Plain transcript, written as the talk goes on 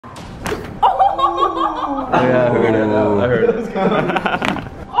Yeah, I heard it.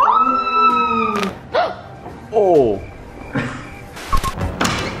 Oh.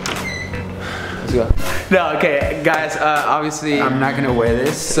 Let's go. No, okay, guys, obviously I'm not gonna wear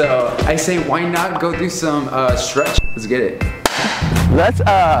this, so I say why not go do some stretch. Let's get it. Let's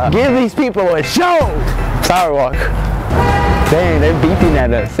give these people a show! Power walk. Dang, they're beeping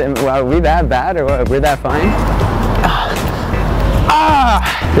at us. Are we that bad or what? We're that fine?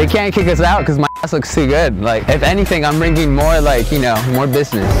 They can't kick us out because my ass looks too good. Like, if anything, I'm bringing more, like, you know, more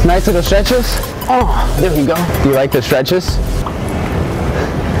business. Nice little stretches. Oh, there we go. Do you like the stretches?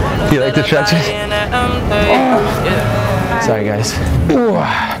 Do you like the stretches? Oh. Sorry, guys. Ooh.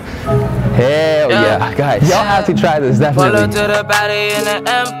 Hell yeah, guys. Y'all have to try this, definitely. Pull up to the body in the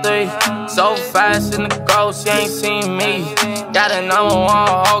M3. So fast in the ghost, you ain't seen me. Got a number one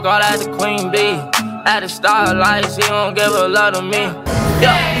hoe, call that the queen bee. At the starlight, she won't give a lot of me.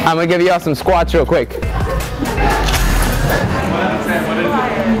 Yeah. I'm gonna give y'all some squats real quick.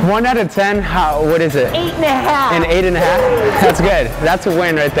 1 out of 10, how, what is it? 8.5. An 8.5? That's good. That's a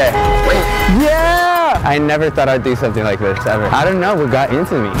win right there. Yeah! I never thought I'd do something like this, ever. I don't know what got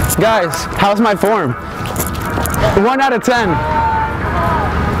into me. Guys, how's my form? 1 out of 10.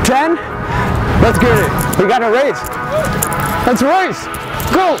 10? Let's get it. We got a race. Let's race.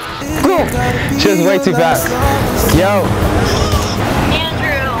 Go, go. She was way too fast. Yo.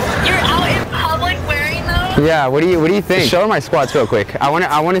 Andrew, you're out in public wearing those? Yeah, what do you think? Show her my squats real quick. I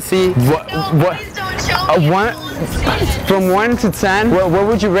wanna see what. Please don't show me. From 1 to 10, what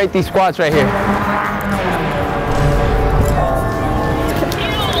would you rate these squats right here?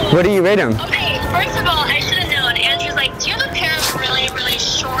 Ew. What do you rate them? Okay, first of all, I should have known. Andrew's like, do you have a pair of really, really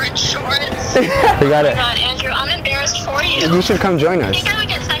short shorts? We got it. Oh my God, Andrew, I'm embarrassed for you. You should come join I us. think I would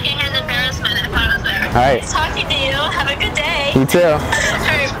get secondhand embarrassment if I was there. All right. Nice talking to you. Have a good day. You too.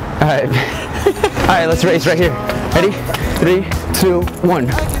 All right. All right, let's race right here. Ready? 3, 2, 1.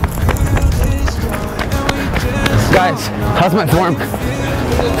 Guys, how's my form?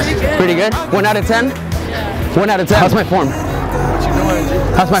 Pretty good? 1 out of 10? 1 out of 10. How's my form?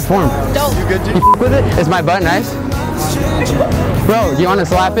 How's my form? You good, G? You with it? Is my butt nice? Bro, do you want to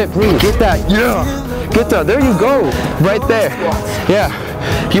slap it? Please. Get that. Yeah. Get that. There you go. Right there. Yeah.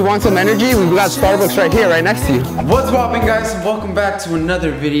 You want some energy? We've got Starbucks right here, right next to you. What's poppin', guys? Welcome back to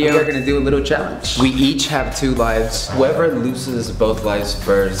another video. We're gonna do a little challenge. We each have 2 lives. Whoever loses both lives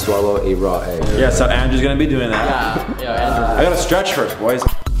first, swallow a raw egg. Yeah, so Andrew's gonna be doing that. Yeah, Andrew. I gotta stretch first, boys.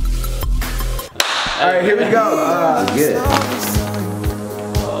 All right, here we go. Let's get it.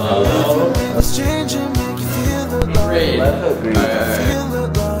 Great. All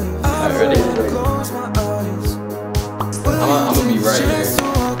right, ready? I'm gonna be right here.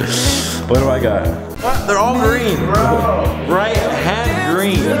 What do I got? What? They're all green. Right hand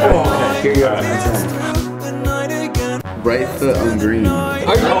green. Oh, okay. Here you go. Right foot on green. Yo,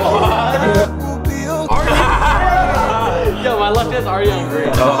 my left hand's already on green.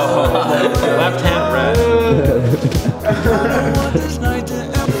 Left hand red.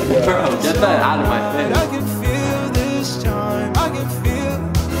 Get that out of my face.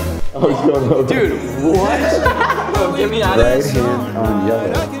 Dude, what? Bro, get me out of Right this. hand on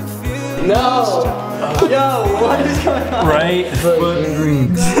yellow. No! Yo, what is going on? Right foot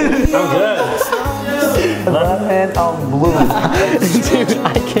green. Oh, good. Left hand on blue. Dude, I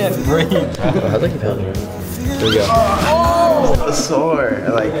can't breathe. I think you found it. Here we go. Oh! Sore.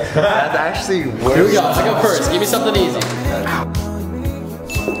 Like, that's actually worse. Here we go, I go first. Give me something easy.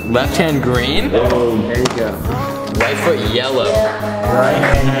 Left hand green. Oh, there you go. Right foot yellow. Right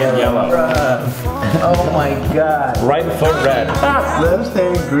hand yellow. Oh my god. Right foot red. Left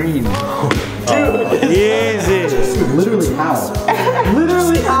hand green. Dude, easy. Literally how?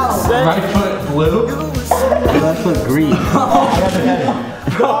 Literally how? Right foot blue. Left foot green. It's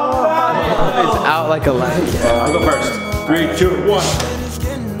out like a light. I'll go first. 3, 2, 1.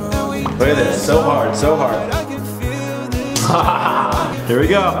 Look at this. So hard, so hard. Here we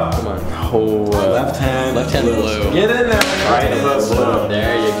go. Come on. Oh, Left hand blue. Get in there. Right foot blue.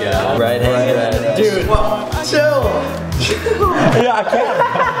 There you go. Right hand red. Dude, chill. Yeah, I can't.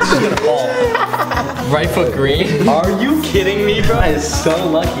 This is gonna fall. Right foot green. Are you kidding me, bro? That is so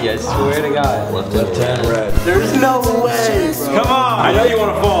lucky, I swear to God. Left hand red. There's no way, bro. Come on. I know you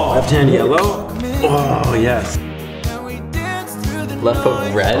want to fall. Left hand yellow. Oh, yes. Left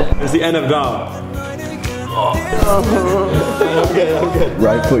foot red. It's the end of gum. I'm good.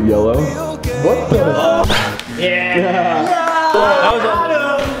 Right foot yellow. What the? Yeah.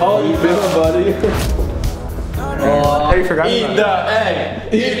 How you feeling, buddy? Oh, you forgot Eat the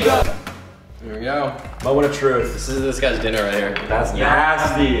egg. Eat the. Here we go. Moment of truth. This is this guy's dinner right here. That's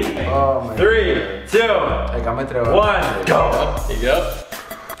nasty. Oh my 3, 2, Like, I'm gonna throw 1, go. There you go.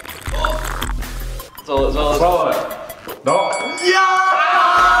 Swallow it. No.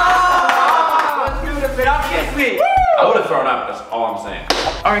 Obviously. I would have thrown up, that's all I'm saying.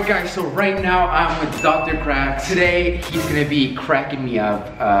 All right, guys, so right now I'm with Dr. Crack. Today, he's gonna be cracking me up.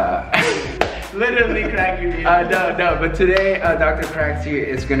 Literally cracking me up. No, but today, Dr. Crack here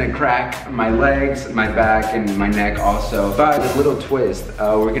is gonna crack my legs, my back, and my neck also. But a little twist,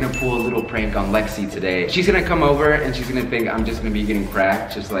 we're gonna pull a little prank on Lexi today. She's gonna come over and she's gonna think I'm just gonna be getting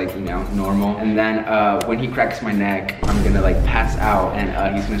cracked, just like, you know, normal. And then when he cracks my neck, I'm gonna like pass out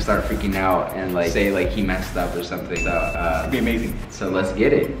and he's gonna start freaking out and like say like he messed up or something. So, it'll be amazing. So let's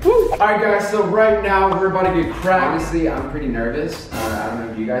get it. Woo. All right, guys, so right now we're about to get cracked. Honestly, I'm pretty nervous. I don't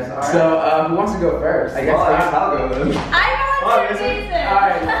know if you guys are. So, who wants to go first? I guess I'll go with him. I know it's Mason.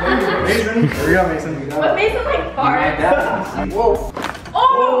 Alright, Mason. Here we go, Mason. But Mason like farts. Whoa.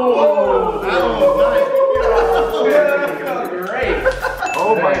 Oh! That was great.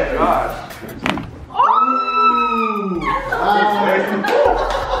 Oh my gosh.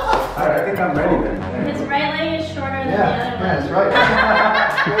 Alright, I think I'm ready then. His right leg is shorter than the other one. That's right.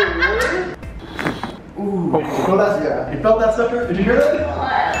 Ooh. Oh, that's good. You felt that sucker? Did you hear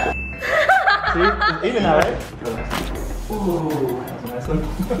that? See? It's even now, right? Ooh. That was a nice one.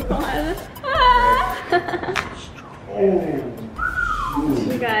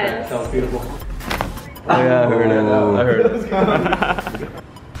 You guys. That was beautiful. Oh yeah, I heard it. I heard it.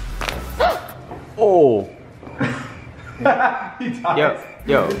 Oh.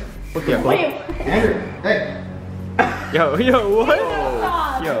 Yo. Wait. Andrew, hey. What?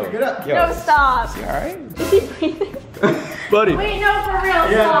 Stop. Get up. No, stop. You alright? Is he breathing? Buddy. Wait, no, for real,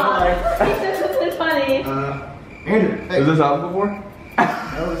 stop. This isn't funny. Andrew, hey. Has this happened before?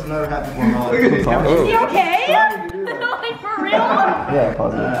 No, this never happened before in my life. Is he okay? Like, for real? Yeah,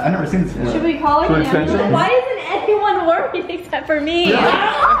 pause it. I've never seen this before. Should we call an attention? ambulance? Why isn't anyone worried except for me? Now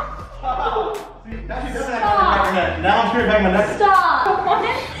I'm screwing back my neck. Stop! What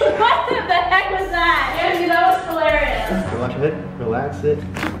the heck was that? Andrew, that was hilarious. Relax it. Relax it.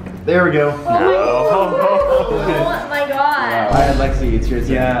 There we go. Oh my god. Alright, Lexi, it's your turn.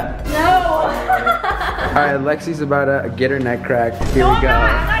 Yeah. No. Alright, Lexi's about to get her neck cracked. Here No, we go. I'm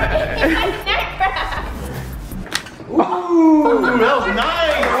not getting my neck cracked. Ooh, that was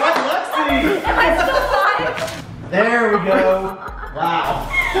nice. What, Lexi? Am I still alive? There we go. Wow.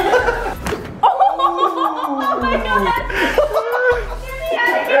 Oh my god. Get me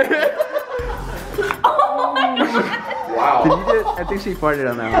out of here. Oh my god. Wow. Did you just, I think she farted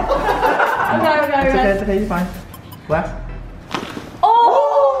on that one. Okay. It's okay, you're fine. Relax. Oh!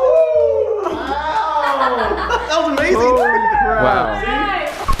 Wow! That was amazing! Wow. Right.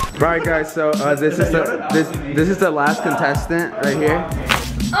 Alright guys, so this is the last contestant right here.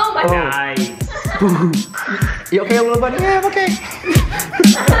 Oh my god. You okay, little buddy? Yeah, I'm okay.